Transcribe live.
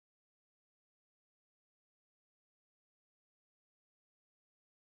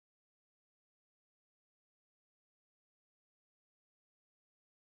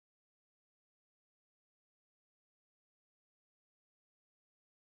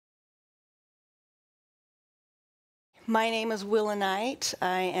My name is Willa.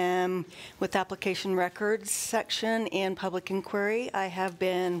 I am with Application Records section in Public Inquiry. I have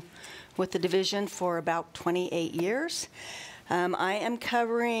been with the division for about 28 years. I am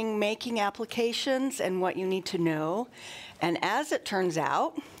covering making applications and what you need to know. And as it turns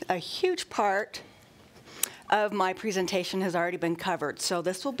out, a huge part of my presentation has already been covered. So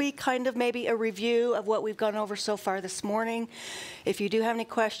this will be kind of maybe a review of what we've gone over so far this morning. If you do have any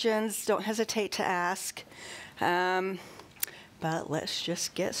questions, don't hesitate to ask. But let's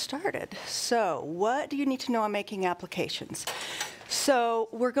just get started. So what do you need to know on making applications? So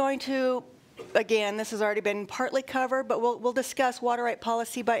we're going to, again, this has already been partly covered, but we'll discuss water right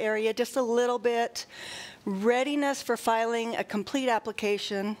policy by area just a little bit. Readiness for filing a complete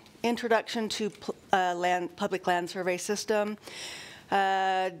application, introduction to public land survey system,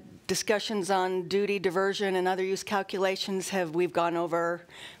 discussions on duty, diversion, and other use calculations we've gone over.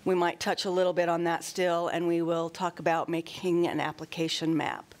 We might touch a little bit on that still, and we will talk about making an application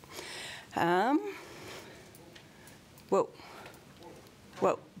map. Whoa,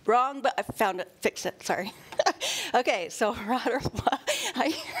 wrong, but I found it, fixed it, sorry. Okay, so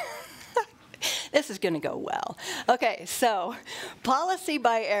this is going to go well. Okay, so policy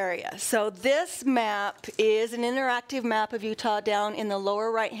by area. So this map is an interactive map of Utah down in the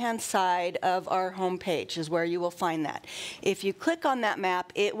lower right-hand side of our homepage is where you will find that. If you click on that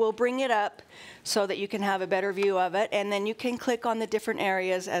map, it will bring it up so that you can have a better view of it, and then you can click on the different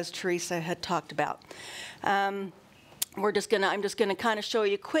areas as Teresa had talked about. I'm just gonna kind of show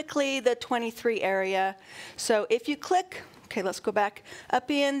you quickly the 23 area. So if you click, okay, let's go back.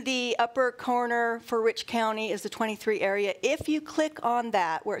 Up in the upper corner for Rich County is the 23 area. If you click on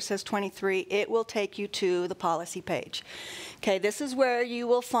that where it says 23, it will take you to the policy page. Okay, this is where you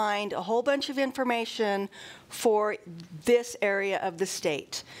will find a whole bunch of information for this area of the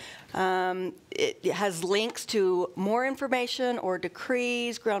state. It has links to more information or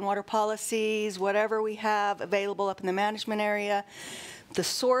decrees, groundwater policies, whatever we have available up in the management area. The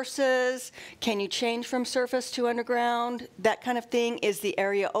sources, can you change from surface to underground, that kind of thing. Is the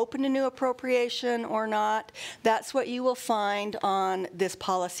area open to new appropriation or not? That's what you will find on this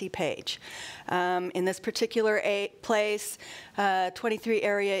policy page. In this particular place, 23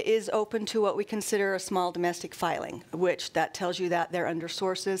 area is open to what we consider a small domestic filing, which that tells you that they're under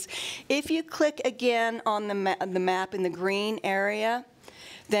sources. If you click again on the map in the green area,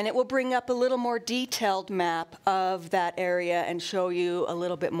 then it will bring up a little more detailed map of that area and show you a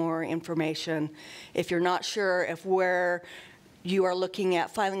little bit more information. If you're not sure if where you are looking at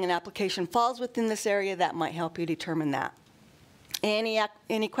filing an application falls within this area, that might help you determine that.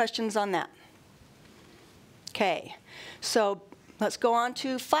 Any questions on that? Okay, so let's go on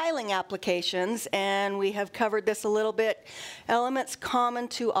to filing applications, and we have covered this a little bit. Elements common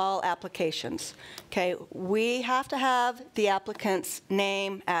to all applications. Okay, we have to have the applicant's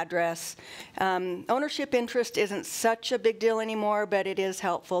name, address. Ownership interest isn't such a big deal anymore, but it is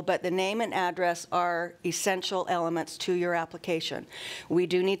helpful. But the name and address are essential elements to your application. We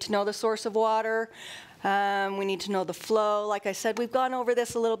do need to know the source of water. We need to know the flow. Like I said, we've gone over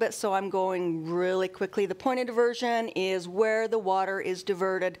this a little bit, so I'm going really quickly. The point of diversion is where the water is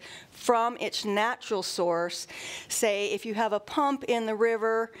diverted from its natural source. Say if you have a pump in the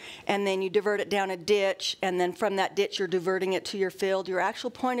river and then you divert it down a ditch, and then from that ditch you're diverting it to your field, your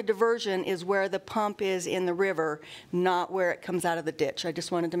actual point of diversion is where the pump is in the river, not where it comes out of the ditch. I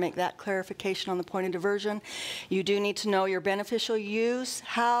just wanted to make that clarification on the point of diversion. You do need to know your beneficial use.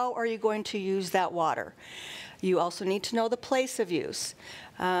 How are you going to use that water? You also need to know the place of use.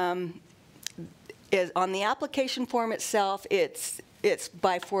 On the application form itself, it's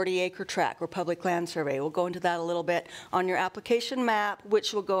by 40-acre tract or public land survey. We'll go into that a little bit. On your application map,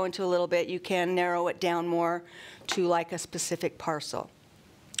 which we'll go into a little bit, you can narrow it down more to like a specific parcel.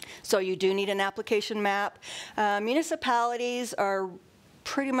 So you do need an application map. Municipalities are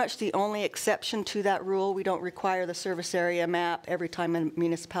pretty much the only exception to that rule. We don't require the service area map every time a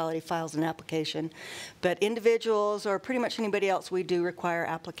municipality files an application. But individuals or pretty much anybody else, we do require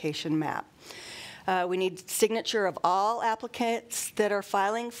application map. We need signature of all applicants that are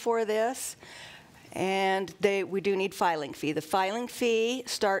filing for this. And we do need filing fee. The filing fee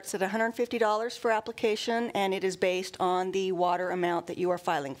starts at $150 for application, and it is based on the water amount that you are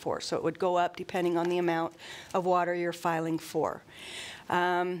filing for. So it would go up depending on the amount of water you're filing for.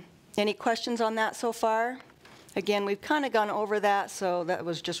 Any questions on that so far? Again, we've kind of gone over that, so that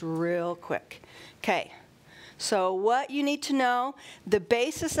was just real quick. Okay. So what you need to know, the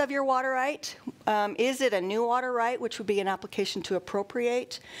basis of your water right, is it a new water right, which would be an application to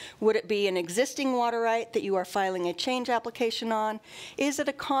appropriate? Would it be an existing water right that you are filing a change application on? Is it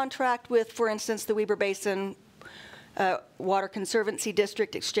a contract with, for instance, the Weber Basin Water Conservancy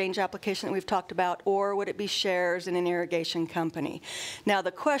District exchange application that we've talked about, or would it be shares in an irrigation company? Now,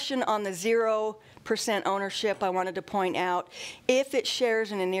 the question on the 0% ownership, I wanted to point out, if it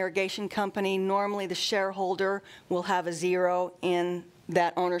shares in an irrigation company, normally the shareholder will have a 0 in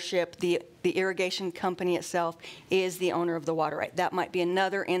that ownership. The irrigation company itself is the owner of the water right. That might be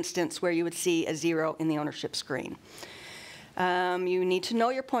another instance where you would see a 0 in the ownership screen. You need to know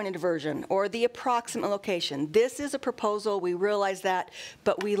your point of diversion or the approximate location. This is a proposal, we realize that,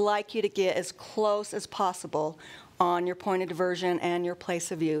 but we like you to get as close as possible on your point of diversion and your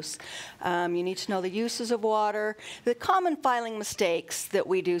place of use. You need to know the uses of water. The common filing mistakes that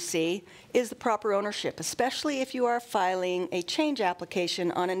we do see is the proper ownership, especially if you are filing a change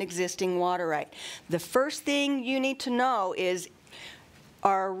application on an existing water right. The first thing you need to know is,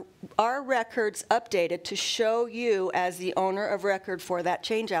 are our records updated to show you as the owner of record for that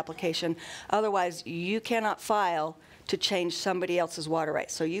change application? Otherwise, you cannot file to change somebody else's water right.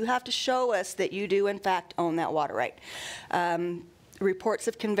 So you have to show us that you do, in fact, own that water right. Reports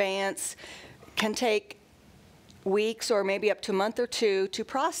of conveyance can take weeks or maybe up to a month or two to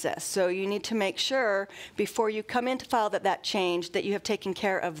process. So you need to make sure before you come in to file that change that you have taken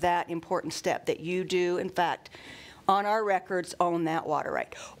care of that important step, that you do, in fact, on our records, own that water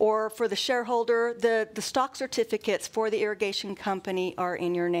right. Or for the shareholder, the stock certificates for the irrigation company are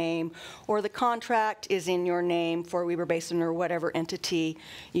in your name, or the contract is in your name for Weber Basin or whatever entity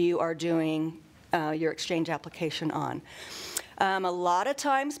you are doing your exchange application on. A lot of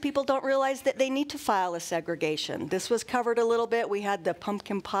times people don't realize that they need to file a segregation. This was covered a little bit. We had the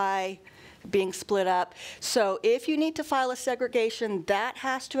pumpkin pie being split up. So if you need to file a segregation, that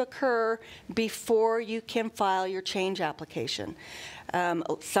has to occur before you can file your change application.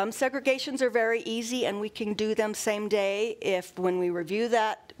 Some segregations are very easy and we can do them same day if when we review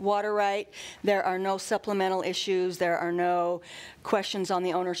that water right, there are no supplemental issues, there are no questions on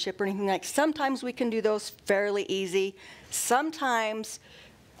the ownership or anything like that. Sometimes we can do those fairly easy. Sometimes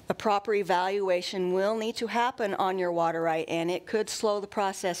a proper evaluation will need to happen on your water right, and it could slow the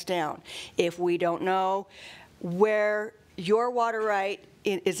process down. If we don't know where your water right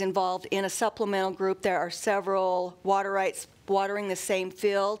is involved in a supplemental group, there are several water rights watering the same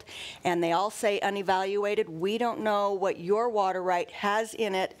field, and they all say unevaluated. We don't know what your water right has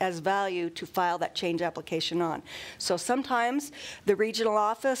in it as value to file that change application on. So sometimes the regional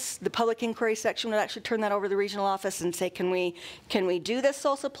office, the public inquiry section would actually turn that over to the regional office and say, can we do this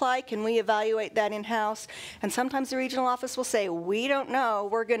sole supply? Can we evaluate that in-house? And sometimes the regional office will say, we don't know.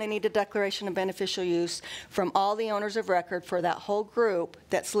 We're going to need a declaration of beneficial use from all the owners of record for that whole group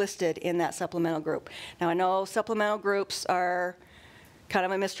that's listed in that supplemental group. Now, I know supplemental groups are kind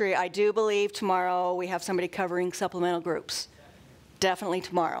of a mystery. I do believe tomorrow we have somebody covering supplemental groups. Definitely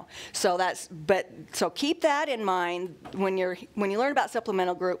tomorrow. So so keep that in mind when you learn about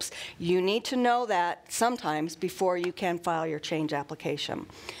supplemental groups. You need to know that sometimes before you can file your change application.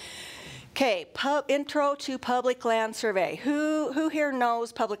 Okay, intro to public land survey. Who here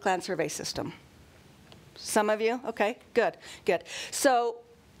knows public land survey system? Some of you? Okay, good. So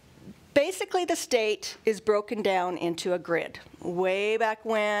basically, the state is broken down into a grid. Way back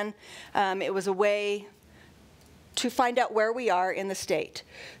when, it was a way to find out where we are in the state.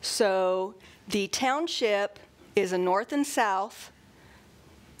 So the township is a north and south,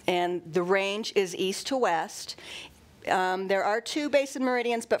 and the range is east to west. There are 2 basin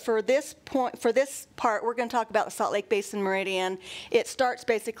meridians, but for this part, we're going to talk about the Salt Lake Basin Meridian. It starts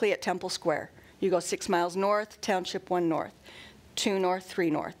basically at Temple Square. You go 6 miles north, township 1 north. 2 north,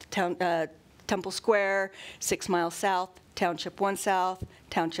 3 north. Temple Square, 6 miles south, township 1 south,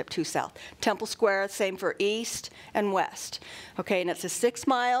 township 2 south. Temple Square, same for east and west. Okay, and it's a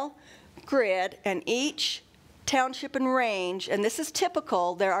 6-mile grid, and each township and range, and this is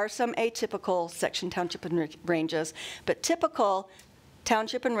typical, there are some atypical section township and ranges, but typical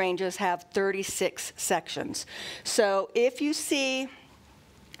township and ranges have 36 sections. So if you see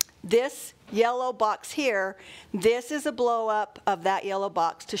this yellow box here, this is a blow up of that yellow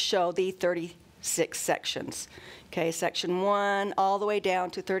box to show the 36 sections. Okay, section 1 all the way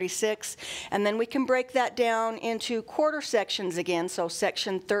down to 36. And then we can break that down into quarter sections again. So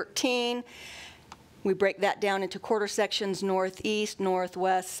section 13, we break that down into quarter sections, northeast,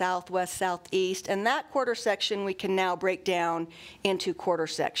 northwest, southwest, southeast. And that quarter section we can now break down into quarter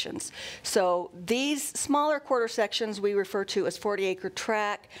sections. So these smaller quarter sections we refer to as 40-acre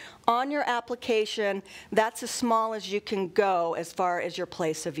tract. On your application, that's as small as you can go as far as your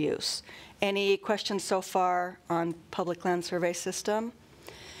place of use. Any questions so far on public land survey system?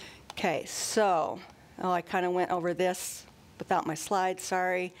 Okay, so, I kind of went over this without my slides,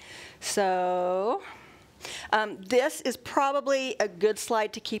 sorry. So, This is probably a good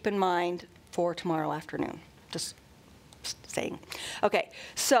slide to keep in mind for tomorrow afternoon. Just saying. Okay,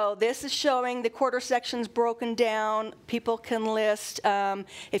 so this is showing the quarter sections broken down. People can list,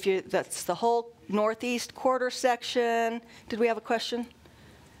 that's the whole northeast quarter section. Did we have a question?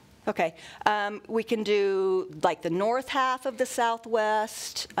 Okay, we can do like the north half of the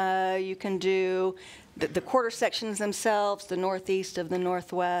southwest. You can do the quarter sections themselves, the northeast of the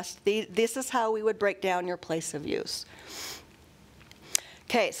northwest. This is how we would break down your place of use.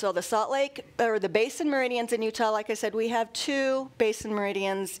 Okay, so the Salt Lake, or the basin meridians in Utah, like I said, we have 2 basin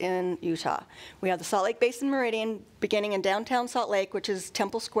meridians in Utah. We have the Salt Lake Basin Meridian beginning in downtown Salt Lake, which is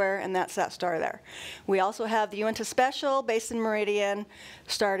Temple Square, and that's that star there. We also have the Uinta Special Basin Meridian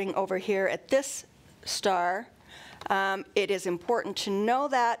starting over here at this star. It is important to know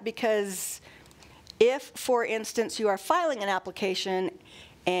that because if, for instance, you are filing an application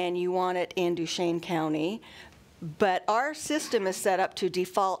and you want it in Duchesne County, but our system is set up to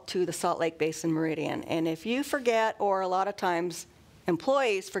default to the Salt Lake Basin Meridian. And if you forget, or a lot of times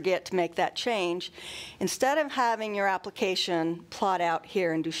employees forget to make that change, instead of having your application plot out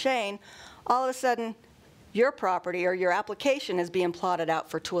here in Duchesne, all of a sudden your property or your application is being plotted out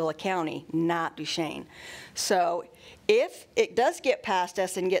for Tooele County, not Duchesne. So if it does get past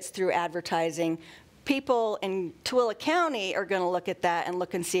us and gets through advertising, people in Tooele County are going to look at that and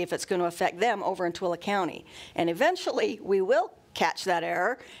look and see if it's going to affect them over in Tooele County. And eventually, we will catch that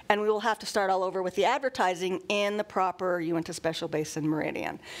error, and we will have to start all over with the advertising in the proper Uinta Special Basin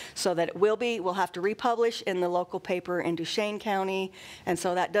Meridian. So that we'll have to republish in the local paper in Duchesne County, and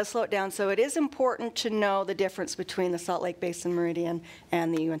so that does slow it down. So it is important to know the difference between the Salt Lake Basin Meridian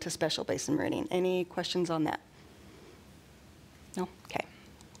and the Uinta Special Basin Meridian. Any questions on that? No? Okay.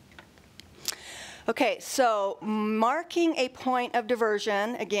 Okay, so marking a point of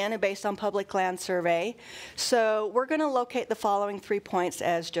diversion, again, based on public land survey. So we're going to locate the following 3 points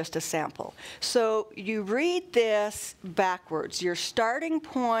as just a sample. So you read this backwards. Your starting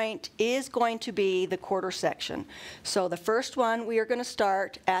point is going to be the quarter section. So the first one, we are going to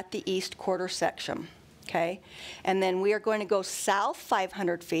start at the east quarter section, okay? And then we are going to go south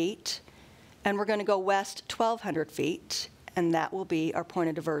 500 feet, and we're going to go west 1,200 feet, and that will be our point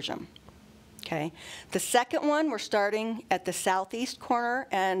of diversion. Okay. The second one, we're starting at the southeast corner,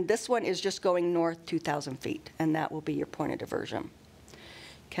 and this one is just going north 2,000 feet, and that will be your point of diversion.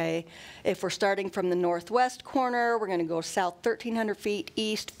 Okay. If we're starting from the northwest corner, we're going to go south 1,300 feet,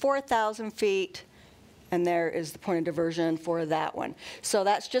 east 4,000 feet, and there is the point of diversion for that one. So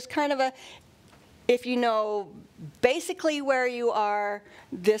that's just kind of a, if you know basically where you are,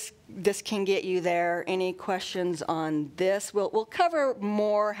 this can get you there. Any questions on this? We'll cover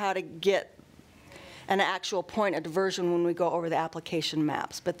more how to get an actual point of diversion when we go over the application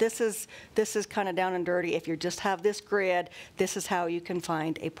maps. But this is kind of down and dirty. If you just have this grid, this is how you can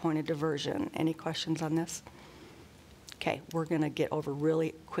find a point of diversion. Any questions on this? Okay, we're going to get over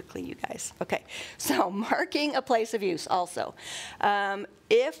really quickly, you guys. Okay, so marking a place of use also.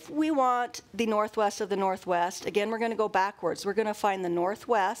 If we want the northwest of the northwest, again, we're going to go backwards. We're going to find the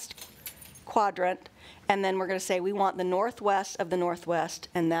northwest quadrant, and then we're going to say we want the northwest of the northwest,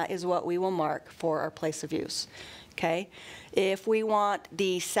 and that is what we will mark for our place of use. Okay? If we want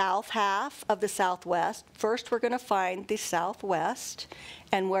the south half of the southwest, first we're going to find the southwest.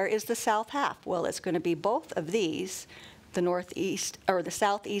 And where is the south half? Well, it's going to be both of these, the northeast, or the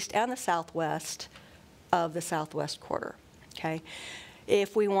southeast and the southwest of the southwest quarter. Okay?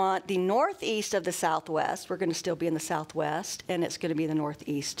 If we want the northeast of the southwest, we're going to still be in the southwest, and it's going to be the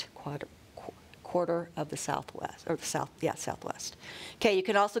northeast quarter of the southwest, or the southwest. Okay, you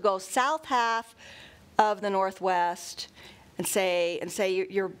can also go south half of the northwest and say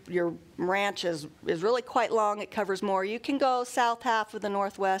your ranch is really quite long, it covers more. You can go south half of the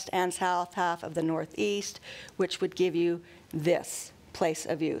northwest and south half of the northeast, which would give you this place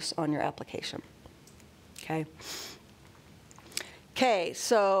of use on your application. Okay. Okay,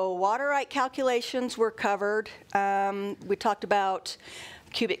 so water right calculations were covered. We talked about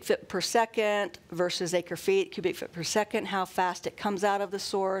cubic foot per second versus acre feet, cubic foot per second, how fast it comes out of the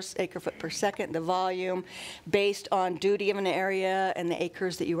source, acre foot per second, the volume, based on duty of an area and the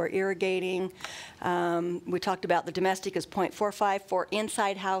acres that you are irrigating. We talked about the domestic is 0.45 for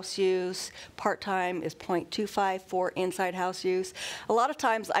inside house use, part-time is 0.25 for inside house use. A lot of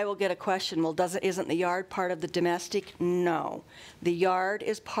times I will get a question, well, isn't the yard part of the domestic? No. The yard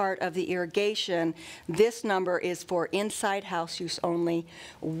is part of the irrigation. This number is for inside house use only.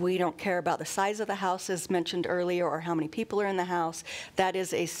 We don't care about the size of the house as mentioned earlier or how many people are in the house.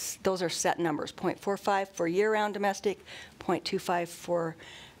 Those are set numbers, 0.45 for year-round domestic, 0.25 for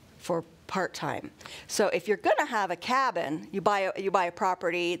for part-time. So if you're going to have a cabin, you buy a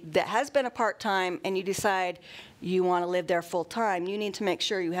property that has been a part-time and you decide you want to live there full-time, you need to make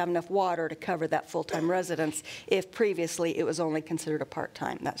sure you have enough water to cover that full-time residence if previously it was only considered a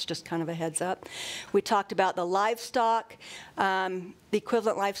part-time. That's just kind of a heads up. We talked about the livestock. The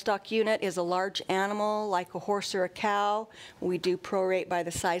equivalent livestock unit is a large animal like a horse or a cow. We do prorate by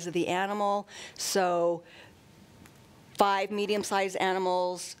the size of the animal. So 5 medium-sized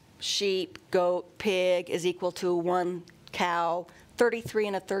animals, sheep, goat, pig is equal to 1 cow. 33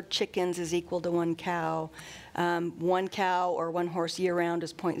 1/3 chickens is equal to 1 cow. 1 cow or 1 horse year-round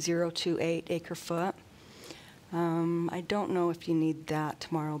is 0.028 acre-foot. I don't know if you need that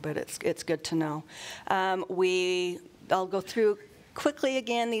tomorrow, but it's good to know. I'll go through quickly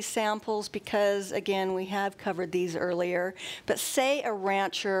again these samples because, again, we have covered these earlier. But say a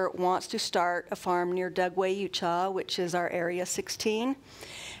rancher wants to start a farm near Dugway, Utah, which is our Area 16.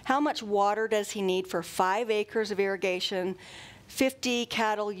 How much water does he need for 5 acres of irrigation, 50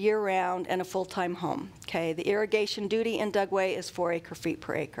 cattle year-round, and a full-time home? Okay, the irrigation duty in Dugway is 4 acre-feet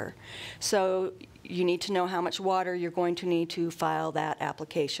per acre. So you need to know how much water you're going to need to file that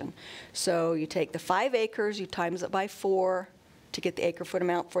application. So you take the 5 acres, you times it by 4 to get the acre-foot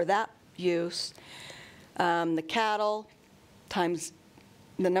amount for that use. The cattle times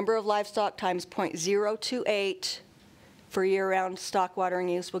the number of livestock times 0.028 for year-round stock watering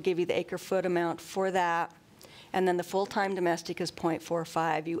use will give you the acre-foot amount for that. And then the full-time domestic is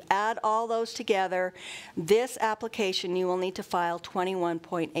 0.45. You add all those together. This application, you will need to file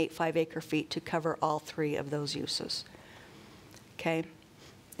 21.85 acre-feet to cover all 3 of those uses. Okay.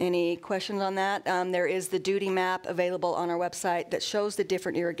 Any questions on that? There is the duty map available on our website that shows the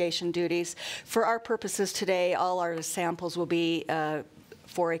different irrigation duties. For our purposes today, all our samples will be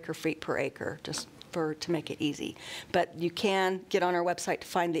 4 acre-feet per acre, just to make it easy. But you can get on our website to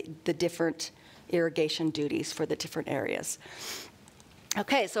find the different irrigation duties for the different areas.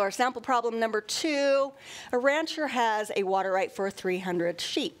 Okay, so our sample problem number 2, a rancher has a water right for 300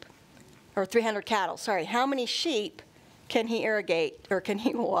 sheep, or 300 cattle, sorry. How many sheep can he irrigate, or can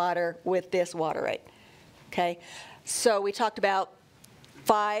he water with this water right? Okay, so we talked about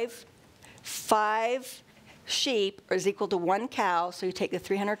 5 sheep is equal to 1 cow, so you take the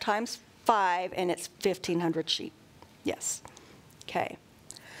 300 times 5, and it's 1,500 sheep. Yes. Okay.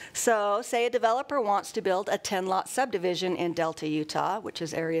 So say a developer wants to build a 10-lot subdivision in Delta, Utah, which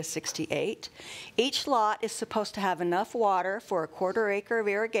is Area 68. Each lot is supposed to have enough water for a 1/4 acre of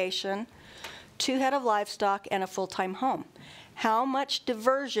irrigation, 2 head of livestock, and a full-time home. How much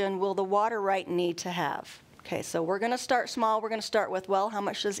diversion will the water right need to have? Okay, so we're going to start small. We're going to start with, well, how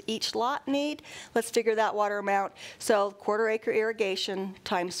much does each lot need? Let's figure that water amount. So 1/4 acre irrigation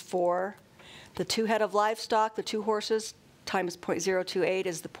times 4. The 2 head of livestock, the 2 horses, times 0.028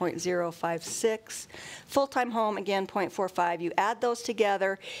 is the 0.056. Full-time home, again, 0.45. You add those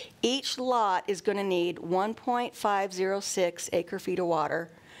together. Each lot is going to need 1.506 acre-feet of water.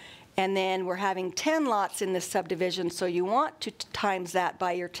 And then we're having 10 lots in this subdivision, so you want to times that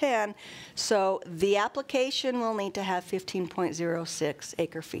by your 10. So the application will need to have 15.06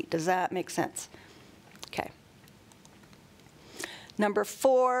 acre-feet. Does that make sense? Okay. Number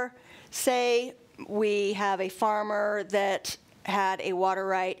 4, say we have a farmer that had a water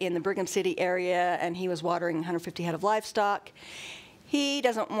right in the Brigham City area, and he was watering 150 head of livestock. He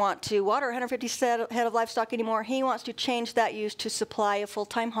doesn't want to water 150 head of livestock anymore. He wants to change that use to supply a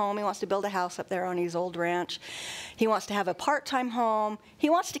full-time home. He wants to build a house up there on his old ranch. He wants to have a part-time home. He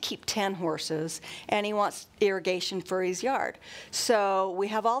wants to keep 10 horses, and he wants irrigation for his yard. So we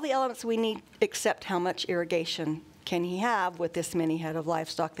have all the elements we need except how much irrigation can he have with this many head of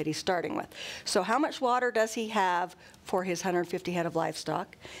livestock that he's starting with. So how much water does he have for his 150 head of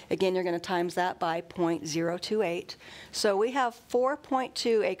livestock? Again, you're going to times that by 0.028. So we have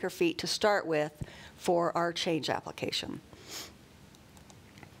 4.2 acre-feet to start with for our change application.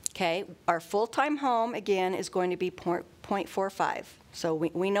 Okay, our full-time home, again, is going to be 0.45. So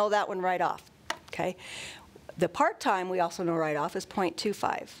we know that one right off. Okay, the part-time we also know right off is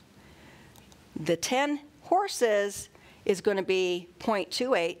 0.25. The 10 horses is going to be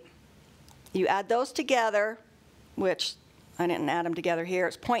 0.28. You add those together, which I didn't add them together here,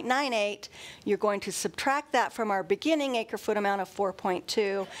 it's 0.98. You're going to subtract that from our beginning acre-foot amount of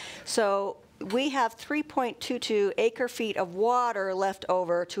 4.2. So we have 3.22 acre-feet of water left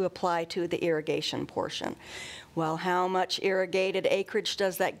over to apply to the irrigation portion. Well, how much irrigated acreage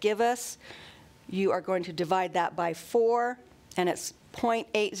does that give us? You are going to divide that by 4, and it's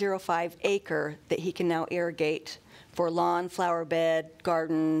 0.805 acre that he can now irrigate for lawn, flower bed,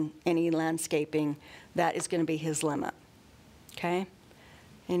 garden, any landscaping. That is going to be his limit. Okay?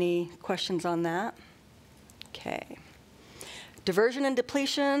 Any questions on that? Okay. Diversion and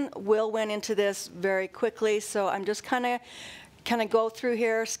depletion, Will went into this very quickly, so I'm just kind of go through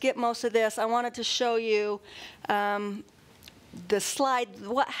here, skip most of this. I wanted to show you the slide,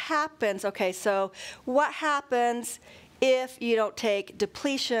 what happens. Okay, so what happens if you don't take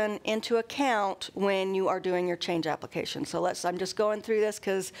depletion into account when you are doing your change application. So I'm just going through this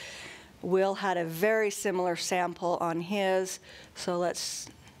because Will had a very similar sample on his. So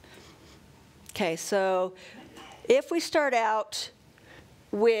okay, so if we start out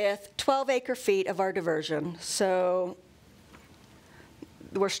with 12 acre-feet of our diversion, so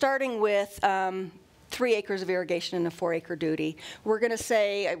we're starting with 3 acres of irrigation and a 4-acre duty. We're going to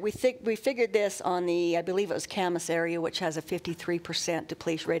say, we figured this on the, I believe it was Camas area, which has a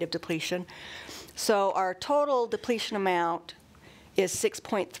 53% rate of depletion. So our total depletion amount is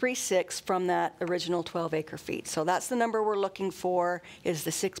 6.36 from that original 12 acre-feet. So that's the number we're looking for, is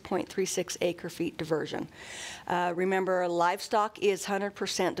the 6.36 acre-feet diversion. Remember, livestock is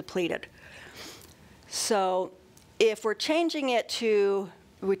 100% depleted. So if we're changing it to,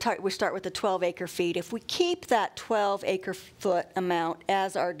 we start with the 12 acre-feet. If we keep that 12 acre-foot amount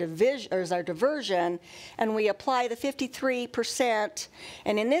as our diversion, and we apply the 53%,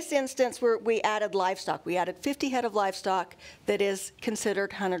 and in this instance we added livestock. We added 50 head of livestock that is considered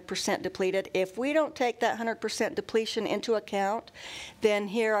 100% depleted. If we don't take that 100% depletion into account, then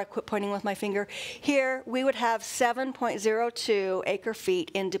here, I quit pointing with my finger, here we would have 7.02 acre-feet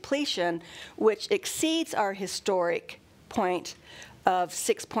in depletion, which exceeds our historic point of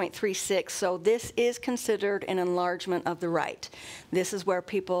 6.36, so this is considered an enlargement of the right. This is where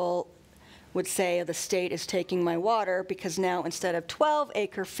people would say the state is taking my water, because now instead of 12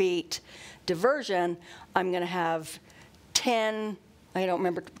 acre-feet diversion, I'm going to have 10, I don't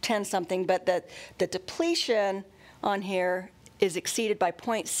remember, 10 something, but the depletion on here is exceeded by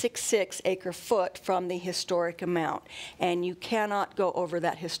 0.66 acre-foot from the historic amount, and you cannot go over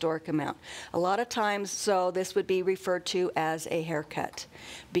that historic amount. A lot of times, so this would be referred to as a haircut,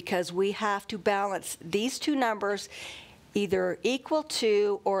 because we have to balance these two numbers either equal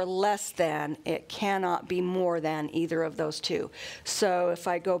to or less than. It cannot be more than either of those two. So if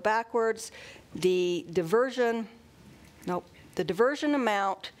I go backwards, the diversion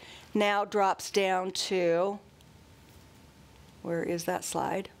amount now drops down to, where is that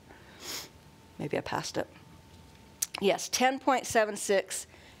slide? Maybe I passed it. Yes, 10.76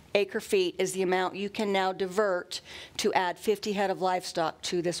 acre-feet is the amount you can now divert to add 50 head of livestock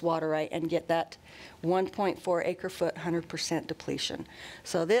to this water right and get that 1.4 acre-foot 100% depletion.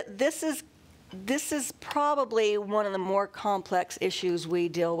 So this is probably one of the more complex issues we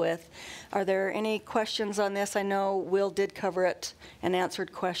deal with. Are there any questions on this? I know Will did cover it and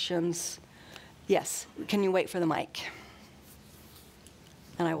answered questions. Yes, can you wait for the mic?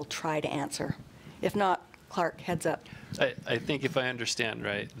 And I will try to answer. If not, Clark, heads up. I think if I understand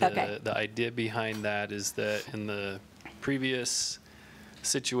right, the idea behind that is that in the previous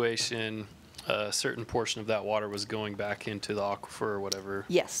situation, a certain portion of that water was going back into the aquifer or whatever.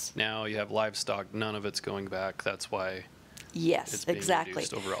 Yes. Now you have livestock, none of it's going back. That's why yes, it's being exactly.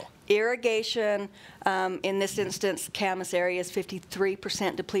 reduced overall. Irrigation, in this instance, Camas area is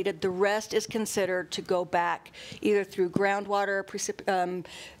 53% depleted. The rest is considered to go back either through groundwater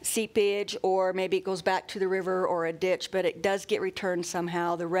seepage, or maybe it goes back to the river or a ditch, but it does get returned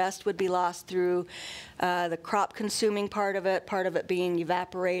somehow. The rest would be lost through the crop-consuming part of it being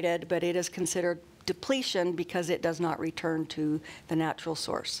evaporated, but it is considered depletion because it does not return to the natural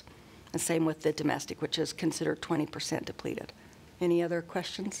source. The same with the domestic, which is considered 20% depleted. Any other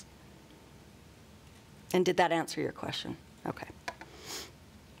questions? And did that answer your question? Okay.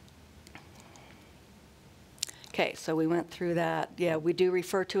 Okay, so we went through that. Yeah, we do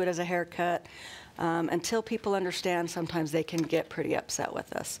refer to it as a haircut. Until people understand, sometimes they can get pretty upset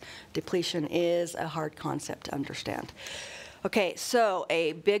with us. Depletion is a hard concept to understand. Okay, so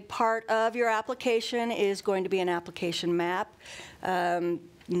a big part of your application is going to be an application map.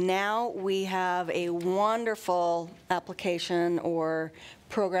 Now we have a wonderful application or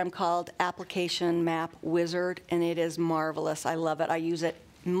program called Application Map Wizard, and it is marvelous. I love it. I use it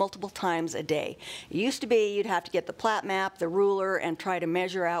multiple times a day. It used to be you'd have to get the plat map, the ruler, and try to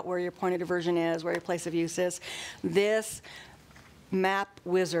measure out where your point of diversion is, where your place of use is. This Map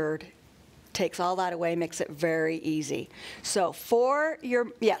Wizard takes all that away, makes it very easy. So for your,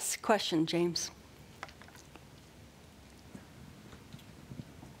 yes, question, James?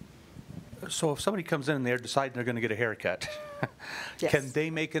 So if somebody comes in and they're deciding they're going to get a haircut, Yes. can they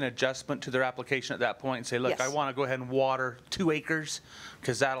make an adjustment to their application at that point and say, look, Yes. I want to go ahead and water 2 acres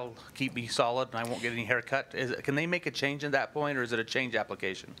because that'll keep me solid and I won't get any haircut? Can they make a change at that point, or is it a change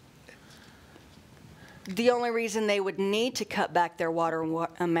application? The only reason they would need to cut back their water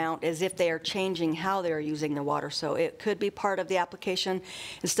amount is if they are changing how they're using the water. So it could be part of the application.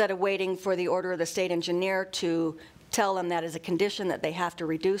 Instead of waiting for the order of the state engineer to tell them that as a condition that they have to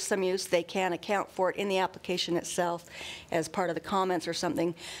reduce some use, they can account for it in the application itself as part of the comments or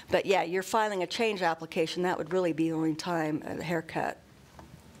something. But yeah, you're filing a change application, that would really be the only time a haircut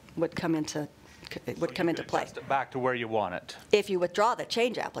would come into play. Adjust it back to where you want it. If you withdraw the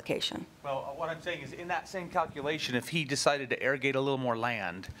change application. Well, what I'm saying is, in that same calculation, if he decided to irrigate a little more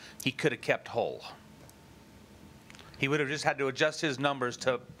land, he could have kept whole. He would have just had to adjust his numbers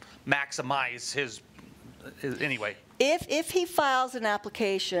to maximize his anyway. If he files an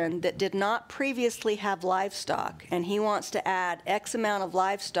application that did not previously have livestock and he wants to add X amount of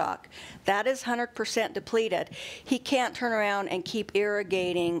livestock, that is 100% depleted. He can't turn around and keep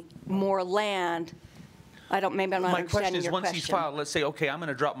irrigating more land. Maybe I'm not My understanding question is, your once question. he's filed, let's say, okay, I'm going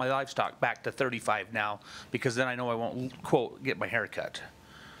to drop my livestock back to 35 now because then I know I won't, quote, get my hair cut.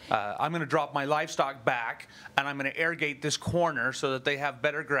 I'm going to drop my livestock back, and I'm going to irrigate this corner so that they have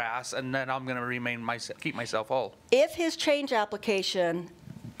better grass, and then I'm going to keep myself whole. If his change application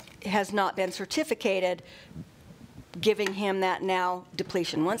has not been certificated, giving him that now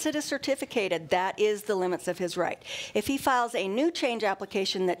depletion. Once it is certificated, that is the limits of his right. If he files a new change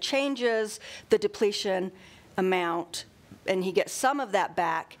application that changes the depletion amount and he gets some of that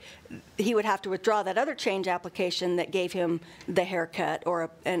back, he would have to withdraw that other change application that gave him the haircut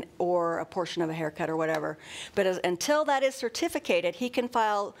or a portion of a haircut or whatever. But until that is certificated, he can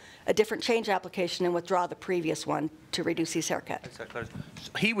file a different change application and withdraw the previous one to reduce his haircut.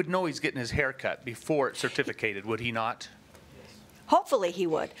 He would know he's getting his haircut before it's certificated, would he not? Hopefully he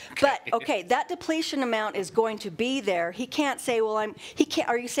would. But, okay, that depletion amount is going to be there. He can't say, well,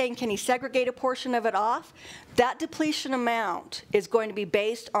 are you saying can he segregate a portion of it off? That depletion amount is going to be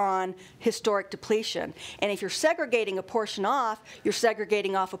based on historic depletion. And if you're segregating a portion off, you're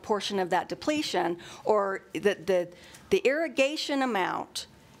segregating off a portion of that depletion, or the irrigation amount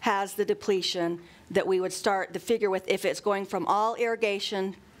has the depletion that we would start the figure with if it's going from all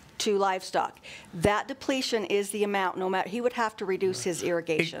irrigation to livestock. That depletion is the amount, no matter, he would have to reduce his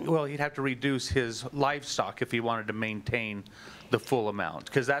irrigation. Well, he'd have to reduce his livestock if he wanted to maintain the full amount,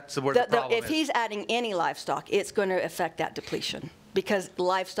 because that's where the problem is. If he's adding any livestock, it's going to affect that depletion, because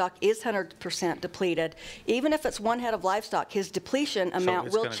livestock is 100% depleted. Even if it's one head of livestock, his depletion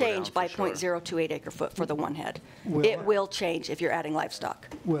amount will change by 0.028 acre foot for the one head. It will change if you're adding livestock.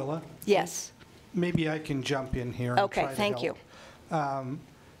 Willa? Yes. Maybe I can jump in here and Okay, try to thank you. help.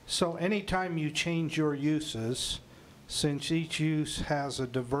 So anytime you change your uses, since each use has a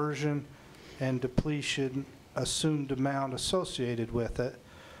diversion and depletion assumed amount associated with it,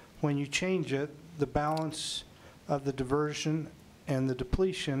 when you change it, the balance of the diversion and the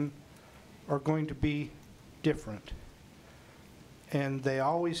depletion are going to be different. And they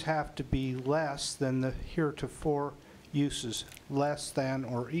always have to be less than the heretofore uses, less than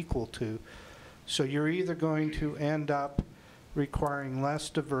or equal to. So you're either going to end up requiring less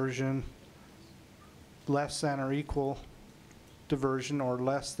diversion, less than or equal diversion, or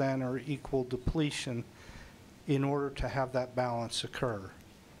less than or equal depletion in order to have that balance occur.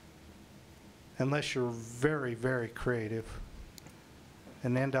 Unless you're very, very creative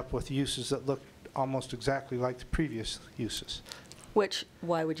and end up with uses that look almost exactly like the previous uses.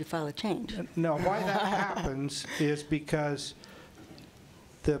 Why would you file a change? No, why that happens is because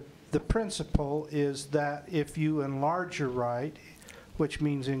the principle is that if you enlarge your right, which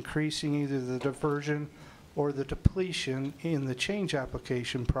means increasing either the diversion or the depletion in the change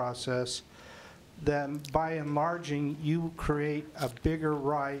application process, then by enlarging, you create a bigger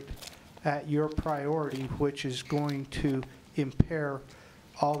right at your priority, which is going to impair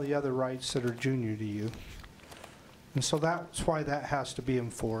all the other rights that are junior to you. And so that's why that has to be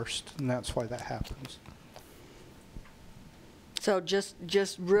enforced, and that's why that happens. So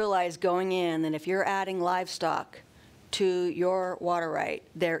just realize going in that if you're adding livestock to your water right,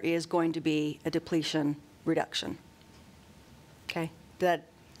 there is going to be a depletion reduction. Okay?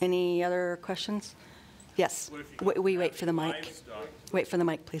 Any other questions? Yes. We wait for the mic. Livestock? Wait for the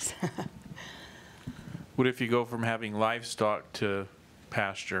mic, please. What if you go from having livestock to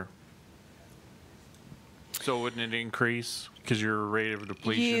pasture? So wouldn't it increase because your rate of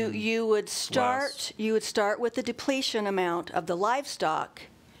depletion? You would start with the depletion amount of the livestock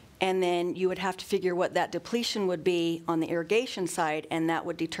and then you would have to figure what that depletion would be on the irrigation side, and that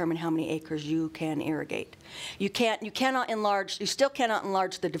would determine how many acres you can irrigate. You cannot enlarge, you still cannot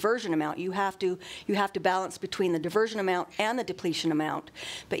enlarge the diversion amount. You have to balance between the diversion amount and the depletion amount.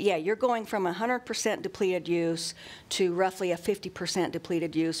 But yeah, you're going from 100% depleted use to roughly a 50%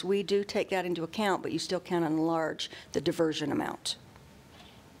 depleted use. We do take that into account, but you still cannot enlarge the diversion amount.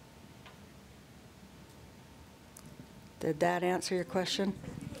 Did that answer your question?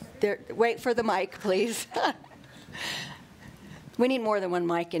 Wait for the mic, please. We need more than one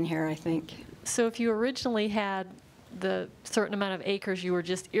mic in here, I think. So if you originally had the certain amount of acres you were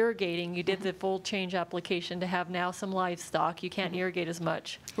just irrigating, you did the full change application to have now some livestock, you can't irrigate as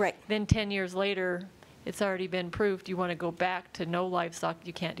much. Right. Then 10 years later, it's already been proved, you want to go back to no livestock,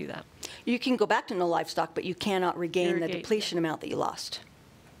 you can't do that. You can go back to no livestock, but you cannot regain the Irrigate, depletion amount that you lost.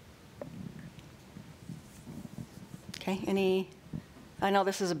 Okay, I know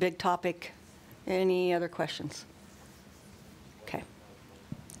this is a big topic. Any other questions? Okay.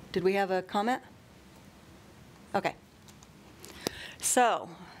 Did we have a comment? Okay. So,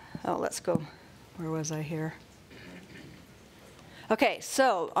 let's go. Where was I here? Okay,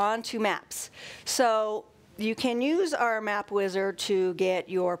 so on to maps. So you can use our map wizard to get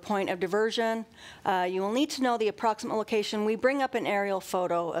your point of diversion. You will need to know the approximate location. We bring up an aerial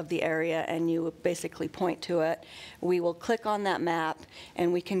photo of the area and you basically point to it. We will click on that map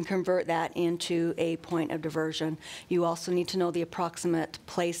and we can convert that into a point of diversion. You also need to know the approximate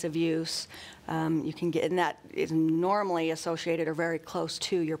place of use. You can get, and that is normally associated or very close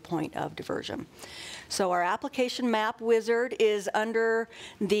to your point of diversion. So our application map wizard is under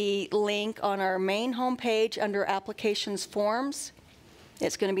the link on our main homepage under applications forms.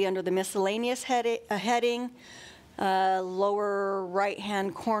 It's going to be under the miscellaneous heading, lower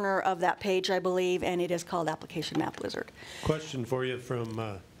right-hand corner of that page, I believe, and it is called application map wizard. Question for you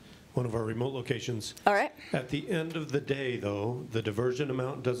from one of our remote locations. All right. At the end of the day, though, the diversion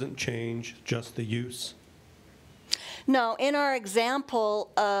amount doesn't change, just the use? No, in our example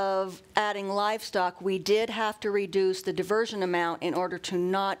of adding livestock, we did have to reduce the diversion amount in order to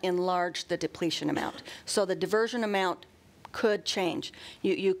not enlarge the depletion amount. So the diversion amount could change.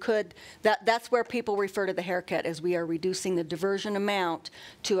 You could, that's where people refer to the haircut, as we are reducing the diversion amount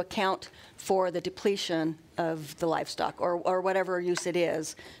to account for the depletion of the livestock or whatever use it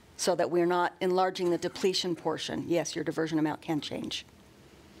is, so that we're not enlarging the depletion portion. Yes, your diversion amount can change.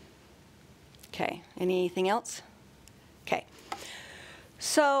 Okay, anything else? Okay,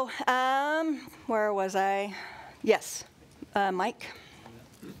 so where was I? Yes, Mike?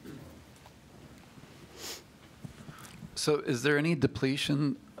 So is there any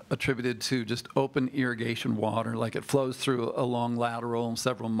depletion attributed to just open irrigation water, like it flows through a long lateral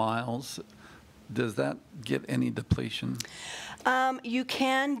several miles? Does that get any depletion? You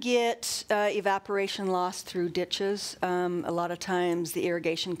can get evaporation loss through ditches. A lot of times the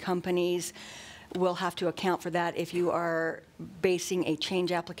irrigation companies will have to account for that. If you are basing a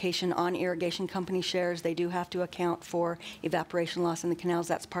change application on irrigation company shares, they do have to account for evaporation loss in the canals.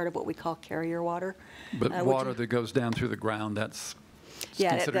 That's part of what we call carrier water. But water that goes down through the ground, that's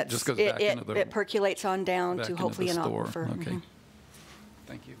considered, just goes back into the... It percolates on down to hopefully an aquifer. Okay.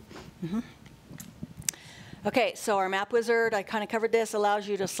 Thank you. Okay, so our map wizard, I kind of covered this, allows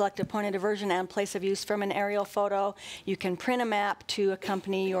you to select a point of diversion and place of use from an aerial photo. You can print a map to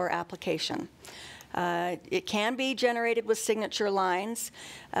accompany your application. It can be generated with signature lines,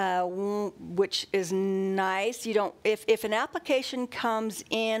 which is nice. You don't, if an application comes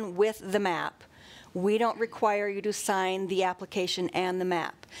in with the map, we don't require you to sign the application and the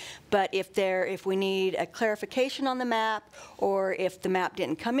map. But if we need a clarification on the map, or if the map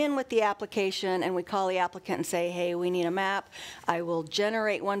didn't come in with the application and we call the applicant and say, hey, we need a map, I will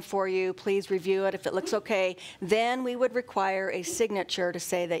generate one for you, please review it. If it looks okay, then we would require a signature to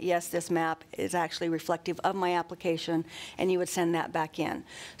say that yes, this map is actually reflective of my application, and you would send that back in.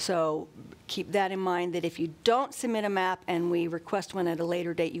 So keep that in mind, that if you don't submit a map and we request one at a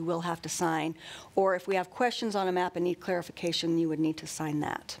later date, you will have to sign. Or if we have questions on a map and need clarification, you would need to sign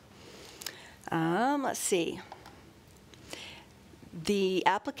that. Let's see. The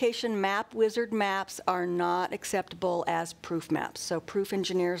application map wizard maps are not acceptable as proof maps. So proof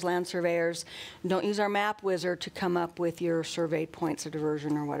engineers, land surveyors, don't use our map wizard to come up with your surveyed points of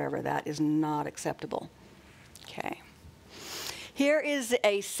diversion or whatever. That is not acceptable. Okay. Here is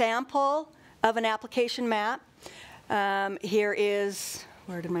a sample of an application map. Here is,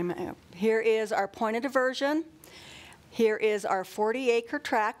 where did my map? Here is our point of diversion. Here is our 40-acre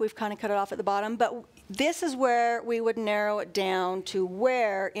tract. We've kind of cut it off at the bottom, but this is where we would narrow it down to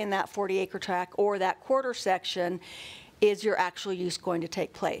where in that 40-acre tract or that quarter section is your actual use going to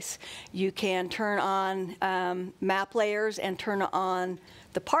take place. You can turn on map layers and turn on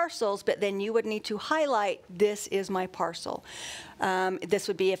the parcels, but then you would need to highlight, this is my parcel. This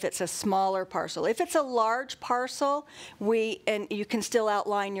would be if it's a smaller parcel. If it's a large parcel, and you can still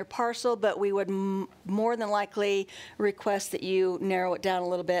outline your parcel, but we would more than likely request that you narrow it down a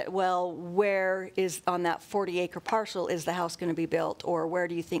little bit. Well, where is on that 40-acre parcel is the house going to be built, or where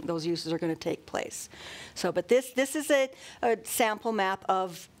do you think those uses are going to take place? So, but this is a sample map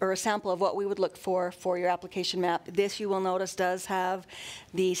of, or a sample of what we would look for your application map. This, you will notice, does have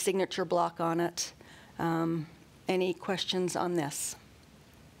the signature block on it. Any questions on this?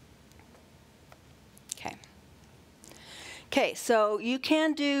 Okay. Okay, so you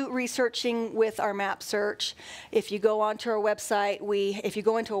can do researching with our map search. If you go onto our website, if you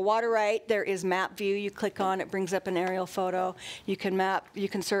go into a water right, there is map view. You click on it, brings up an aerial photo. You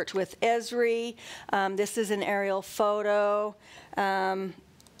can search with Esri. This is an aerial photo.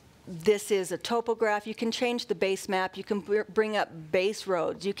 This is a topograph. You can change the base map. You can bring up base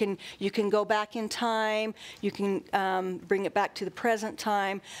roads. You can go back in time. You can bring it back to the present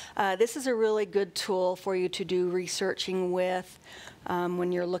time. This is a really good tool for you to do researching with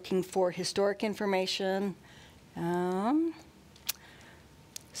when you're looking for historic information.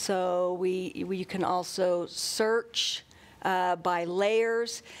 So you can also search by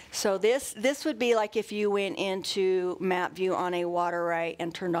layers. So this would be like if you went into map view on a water right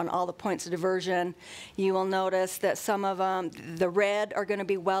and turned on all the points of diversion. You will notice that some of them, the red are going to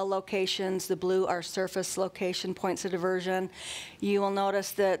be well locations, the blue are surface location points of diversion. You will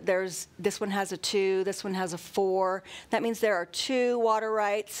notice that this one has a 2, this one has a 4. That means there are 2 water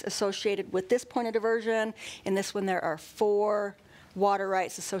rights associated with this point of diversion. In this one there are 4 water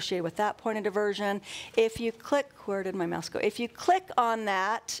rights associated with that point of diversion. If you click, where did my mouse go? If you click on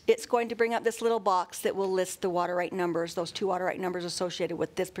that, it's going to bring up this little box that will list the water right numbers, those 2 water right numbers associated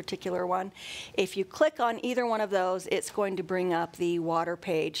with this particular one. If you click on either one of those, it's going to bring up the water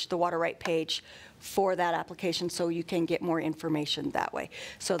page, the water right page for that application, so you can get more information that way.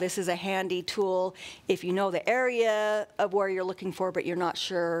 So this is a handy tool if you know the area of where you're looking for, but you're not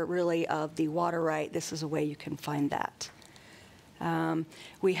sure really of the water right. This is a way you can find that.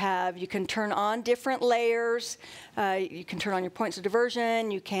 You can turn on different layers. You can turn on your points of diversion.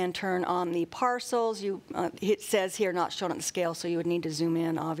 You can turn on the parcels. It says here not shown at the scale, so you would need to zoom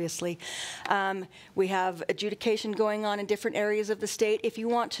in, obviously. We have adjudication going on in different areas of the state. If you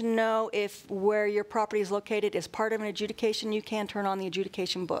want to know if where your property is located is part of an adjudication, you can turn on the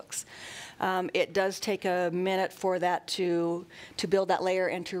adjudication books. It does take a minute for that to build that layer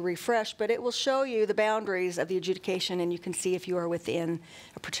and to refresh, but it will show you the boundaries of the adjudication, and you can see if you are within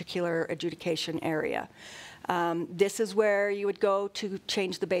a particular adjudication area. This is where you would go to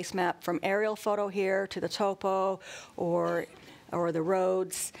change the base map from aerial photo here to the topo or the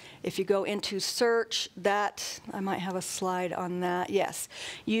roads. If you go into search, I might have a slide on that. Yes,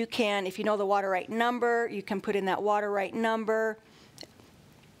 you can, if you know the water right number, you can put in that water right number.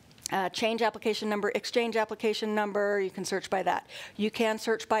 Change application number, exchange application number, you can search by that. You can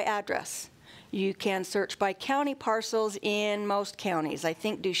search by address. You can search by county parcels in most counties. I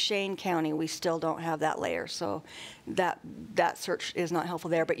think Duchesne County, we still don't have that layer, so that search is not helpful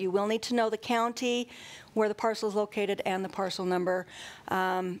there. But you will need to know the county, where the parcel is located, and the parcel number.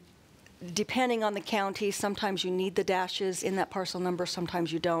 Depending on the county, sometimes you need the dashes in that parcel number,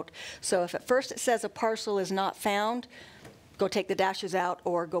 sometimes you don't. So if at first it says a parcel is not found, go take the dashes out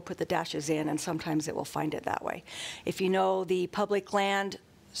or go put the dashes in, and sometimes it will find it that way. If you know the public land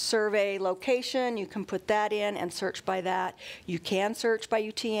survey location, you can put that in and search by that. You can search by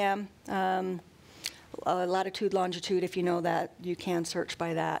UTM, latitude, longitude. If you know that, you can search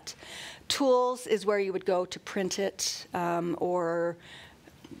by that. Tools is where you would go to print it, or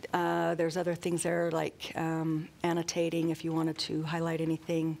there's other things there like annotating if you wanted to highlight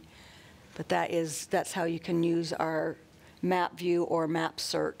anything. But that's how you can use our map view or map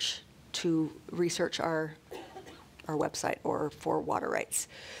search to research our website or for water rights.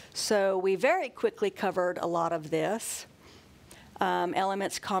 So we very quickly covered a lot of this.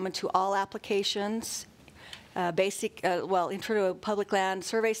 Elements common to all applications. Intro to a public land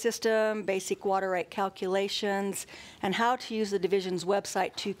survey system, basic water right calculations, and how to use the division's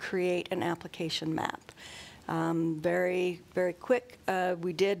website to create an application map. Very, very quick.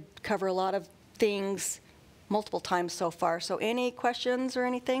 We did cover a lot of things multiple times so far. So any questions or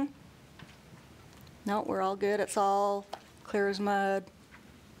anything? No, we're all good. It's all clear as mud.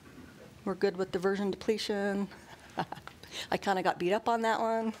 We're good with diversion depletion. I kind of got beat up on that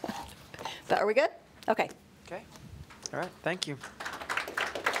one. But are we good? Okay. Okay. All right. Thank you.